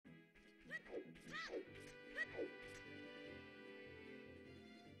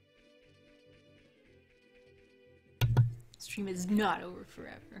Stream is not over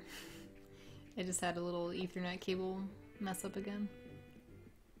forever. I just had a little Ethernet cable mess up again.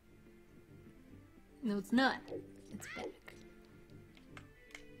 No, it's not. It's back.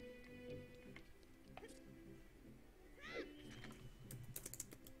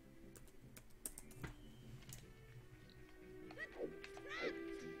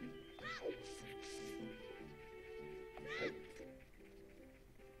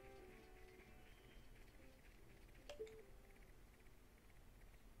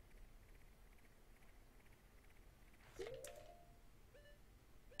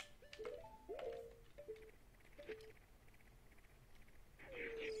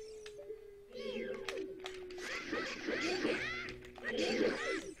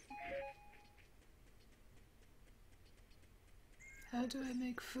 How do I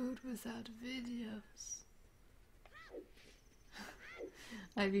make food without videos?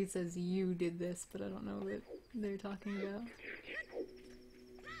 Ivy says you did this, but I don't know what they're talking about.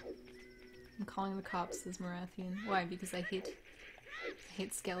 I'm calling the cops, says Marathian. Why? Because I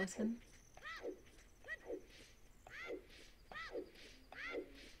hate skeleton.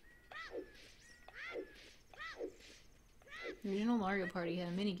 The original Mario Party had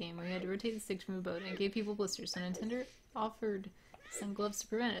a minigame where you had to rotate the stick to move a boat, and it gave people blisters, so Nintendo offered to send gloves to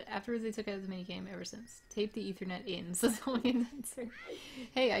prevent it. Afterwards, they took out the minigame ever since. Tape the Ethernet in, so the only answer.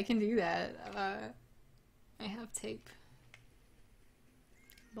 Hey, I can do that. I have tape.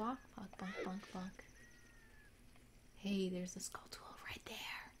 Block, block, block, block, block. Hey, there's a skull tool right there.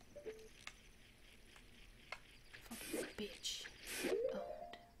 Fucking bitch. Owned.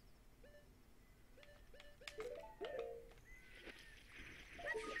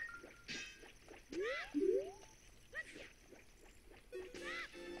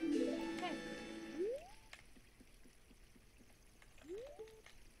 Okay.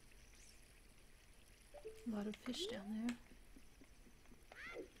 A lot of fish down there.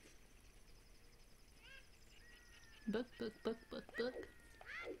 Book, book, book, book, book.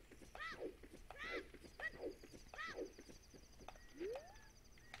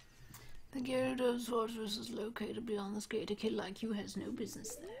 The Gyarados fortress is located beyond this gate. A kid like you has no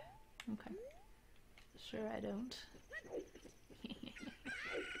business there. Okay. Sure I don't.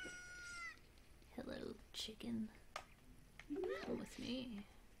 Hello, chicken. Come with me.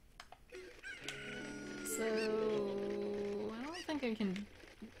 So, I don't think I can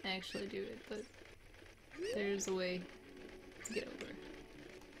actually do it, but there's a way to get over.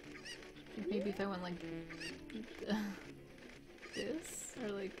 I think maybe if I went like this, or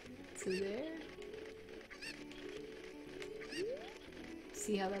like to there.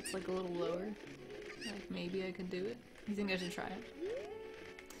 See how that's like a little lower? Like maybe I could do it. You think I should try it?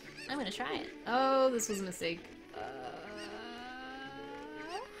 I'm gonna try it. Oh, this was a mistake.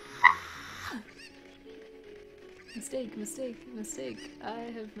 Mistake, mistake, mistake. I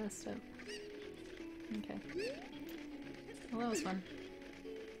have messed up. Okay. Well, that was fun.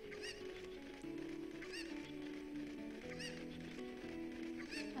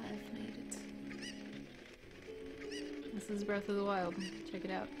 I've made it. This is Breath of the Wild. Check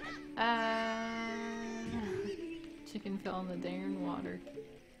it out. Chicken fell in the darn water.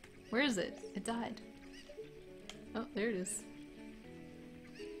 Where is it? It died. Oh, there it is.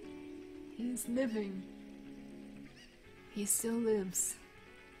 He's living. He still lives.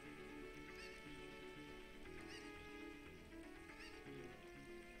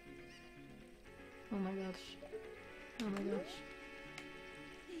 Oh my gosh. Oh my gosh.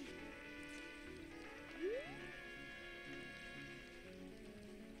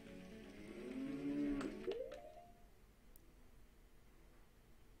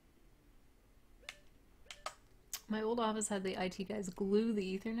 My old office had the IT guys glue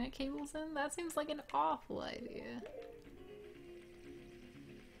the Ethernet cables in. That seems like an awful idea.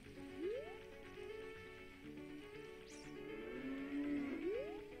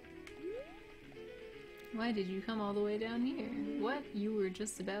 Why did you come all the way down here? What? You were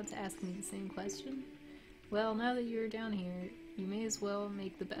just about to ask me the same question? Well, now that you're down here, you may as well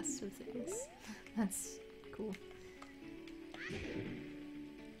make the best of things. That's cool.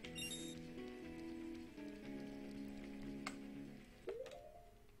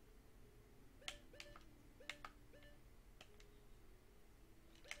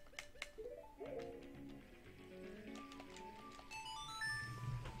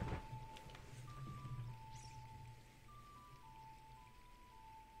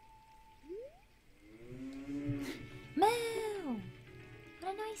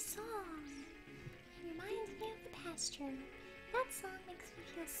 Pasture. Now That song makes me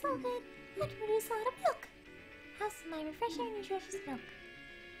feel so good. I can produce a lot of milk. How's my refreshing and nutritious milk?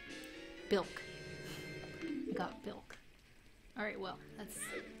 Bilk. I got bilk. Alright, well, that's...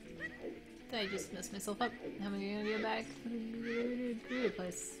 Did I just mess myself up? How am I gonna get back to the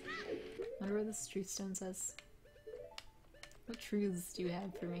place? I wonder what this truth stone says. What truths do you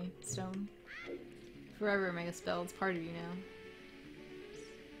have for me, stone? Forever, Mega Spell. It's part of you now.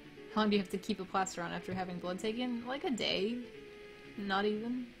 How long do you have to keep a plaster on after having blood taken? Like a day? Not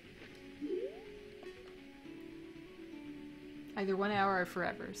even. Either 1 hour or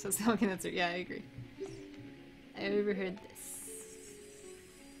forever. So Salican answer. Yeah, I agree. I overheard this.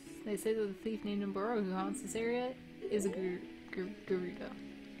 They say that the thief named Umboro who haunts this area is a Gerudo.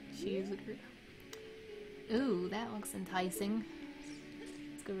 She is a Gerudo. Ooh, that looks enticing.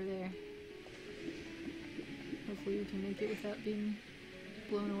 Let's go over there. Hopefully we can make it without being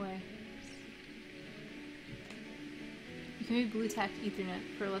blown away. You can move blue tacked Ethernet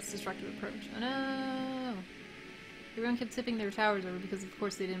for a less destructive approach. Oh no! Everyone kept tipping their towers over because of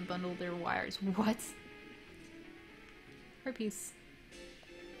course they didn't bundle their wires. What? Heart piece.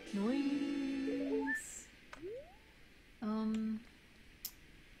 Noise.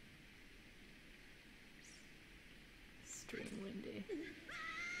 Extreme windy.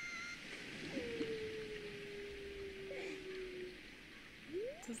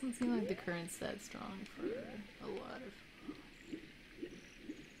 Doesn't seem like the current's that strong for a lot of...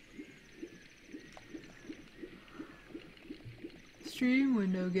 Stream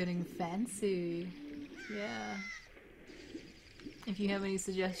window getting fancy. Yeah. If you have any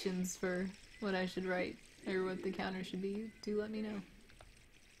suggestions for what I should write or what the counter should be, do let me know.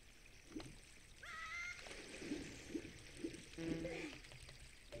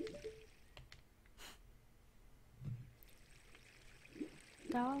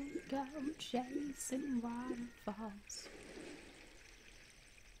 Don't go chasing waterfalls.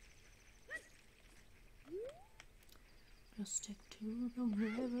 Just stick to the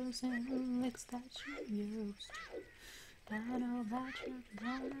rivers and lakes that you used to. I know that you're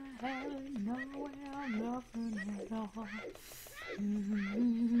gonna head nowhere, nothing at all.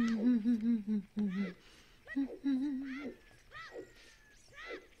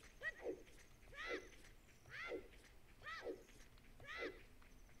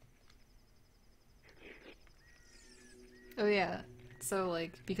 Oh yeah, so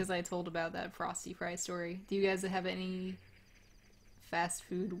like, because I told about that Frosty Fry story, do you guys have any fast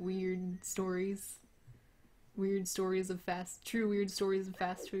food weird stories? True weird stories of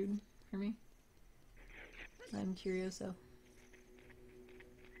fast food for me? I'm curious though.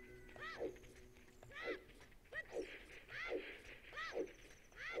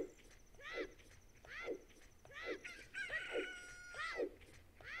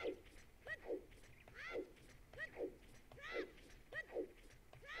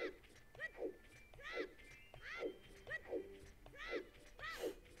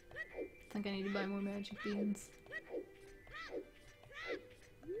 I think I need to buy more magic beans.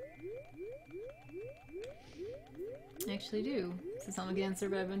 I actually do. This is on the answer,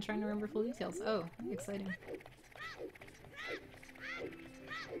 but I've been trying to remember full details. Oh, exciting.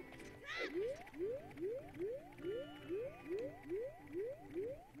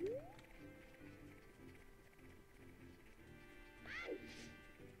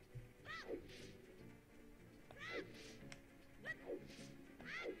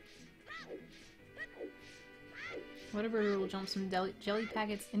 Whatever will jump some jelly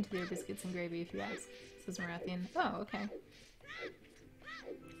packets into their biscuits and gravy if you ask, says Marathian. Oh, okay.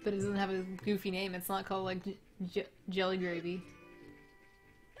 But it doesn't have a goofy name. It's not called, like, jelly gravy.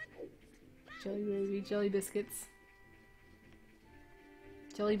 Jelly gravy, jelly biscuits.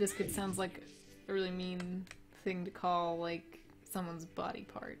 Jelly biscuits sounds like a really mean thing to call, like, someone's body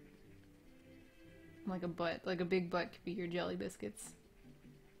part. Like a butt. Like a big butt could be your jelly biscuits.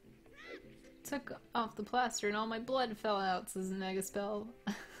 Took off the plaster and all my blood fell out, says Negaspell.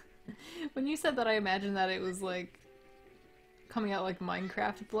 When you said that, I imagined that it was like coming out like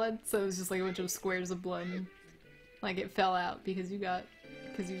Minecraft blood, so it was just like a bunch of squares of blood. Like it fell out because you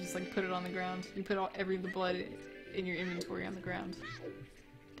just like put it on the ground. You put every blood in your inventory on the ground.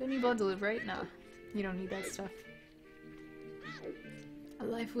 Don't need blood to live, right? Nah, you don't need that stuff. A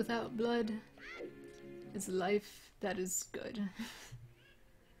life without blood is a life that is good.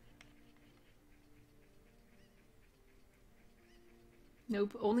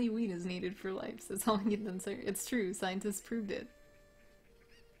 Nope, only weed is needed for life, says Holligan Dunser. It's true, scientists proved it.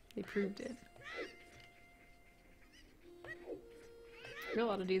 They proved it. Real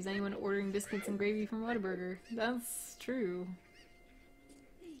oddity is anyone ordering biscuits and gravy from Whataburger. That's true.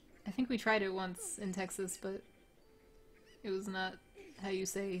 I think we tried it once in Texas, but It was not how you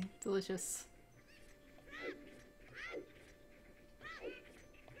say delicious.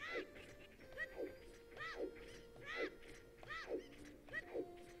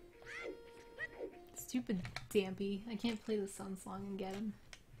 Stupid Dampy. I can't play the sun song and get him.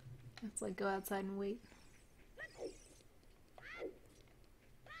 I have to like go outside and wait.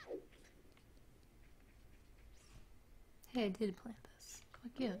 Hey, I did plant this.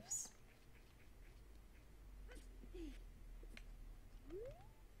 What gives?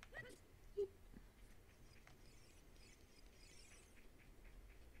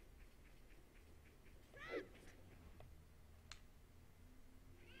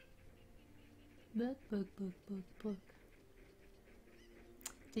 Book.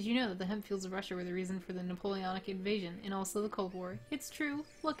 Did you know that the hemp fields of Russia were the reason for the Napoleonic invasion and also the Cold War? It's true.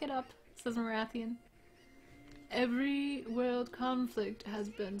 Look it up, says Marathian. Every world conflict has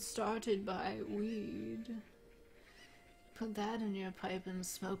been started by weed. Put that in your pipe and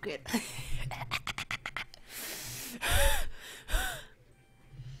smoke it.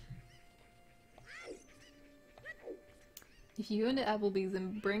 If you go into Applebee's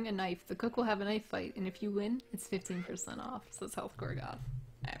and bring a knife, the cook will have a knife fight, and if you win, it's 15% off, says Healthcore God.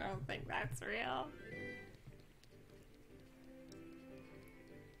 I don't think that's real.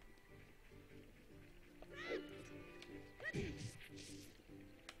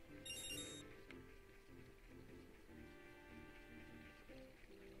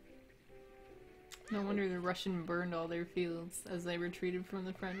 No wonder the Russian burned all their fields as they retreated from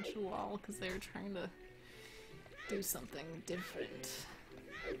the French wall, because they were trying to do something different.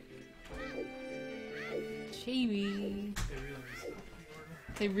 Chibi.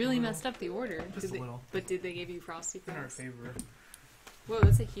 They really messed up the order. Just a little. But did they give you Frosty Fries? In our favor. Whoa,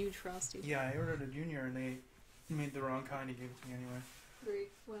 that's a huge Frosty. Yeah, I ordered a junior and they made the wrong kind. He gave it to me anyway.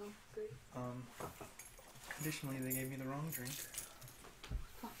 Great, well, great. Additionally, they gave me the wrong drink.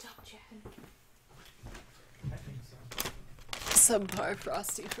 Fucked up, Chad. I think so. Subpar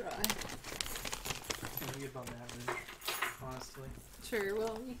Frosty Fry. Maybe above average, honestly. Sure,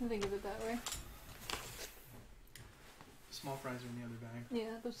 well, you can think of it that way. Small fries are in the other bag.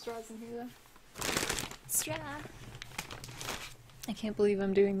 Yeah, there's straws in here, though. Straw. I can't believe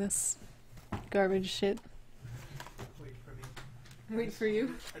I'm doing this garbage shit. Wait for me. Wait for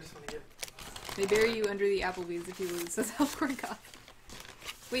you. I just want to get... They bury you under the Applebee's if you lose, says Healthcore God.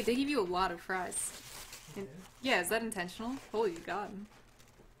 Wait, they give you a lot of fries. Okay. Yeah, is that intentional? Holy God.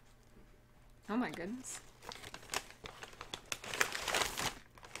 Oh my goodness.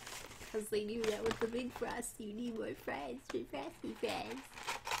 Because they knew that with the big Frosty, you need more fries for Frosty Fries.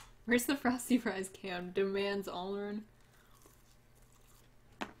 Where's the Frosty Fries can? Demands Allern.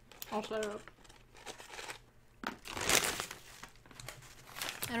 I'll shut up.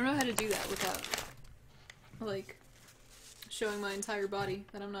 I don't know how to do that without, like, showing my entire body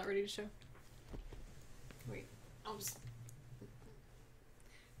that I'm not ready to show. Wait, I'll just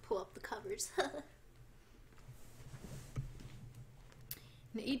Pull up the covers.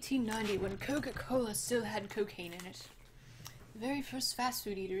 In 1890, when Coca-Cola still had cocaine in it, the very first fast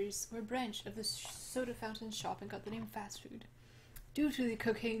food eaters were a branch of the soda fountain shop and got the name fast food. Due to the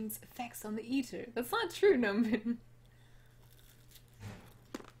cocaine's effects on the eater. That's not true, Numbin.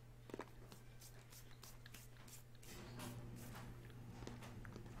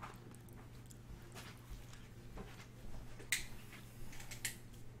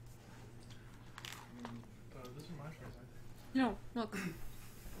 Those are my fries, aren't No, look.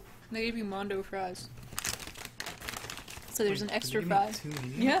 They gave you Mondo fries. So there's Wait, an extra did fry. they give me 2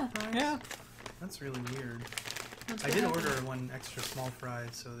 medium Yeah, fries? yeah. That's really weird. That's I what did happened. order one extra small fry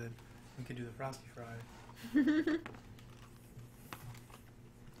so that we could do the frosty fry.